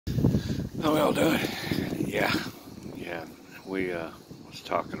How we all doing? Yeah, yeah. We was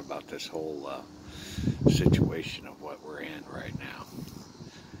talking about this whole situation of what we're in right now,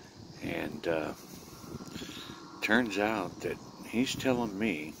 and turns out that he's telling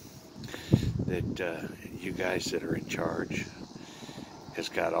me that you guys that are in charge has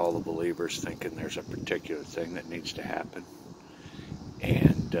got all the believers thinking there's a particular thing that needs to happen,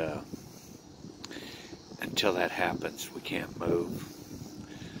 and until that happens, we can't move.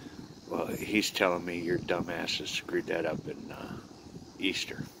 Well, he's telling me your dumbasses screwed that up in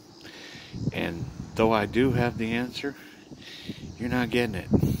Easter. And though I do have the answer, you're not getting it.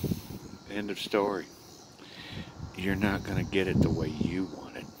 End of story. You're not going to get it the way you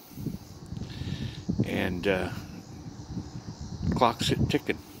want it. And clock's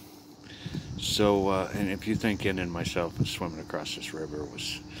ticking. So, and if you think Ken and myself swimming across this river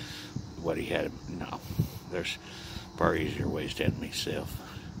was what he had, no. There's far easier ways to end myself.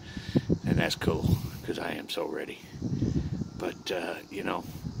 And that's cool, because I am so ready. But,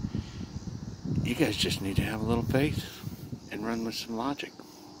 you guys just need to have a little faith and run with some logic.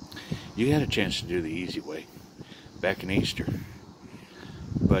 You had a chance to do the easy way back in Easter.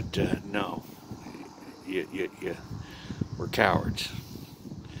 But, no. You were cowards.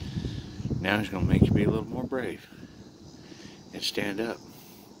 Now he's going to make you be a little more brave and stand up.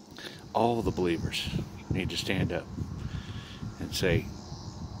 All the believers need to stand up and say,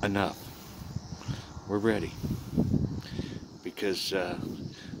 enough. We're ready. Because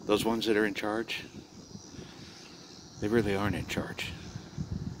those ones that are in charge, they really aren't in charge.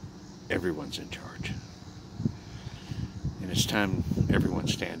 Everyone's in charge. And it's time everyone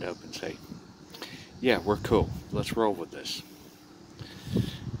stand up and say, yeah, we're cool. Let's roll with this.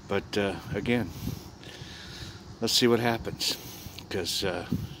 But again, let's see what happens. Because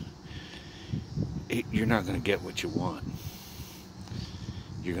you're not going to get what you want.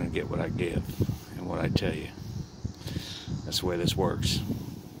 You're going to get what I give and what I tell you. That's the way this works.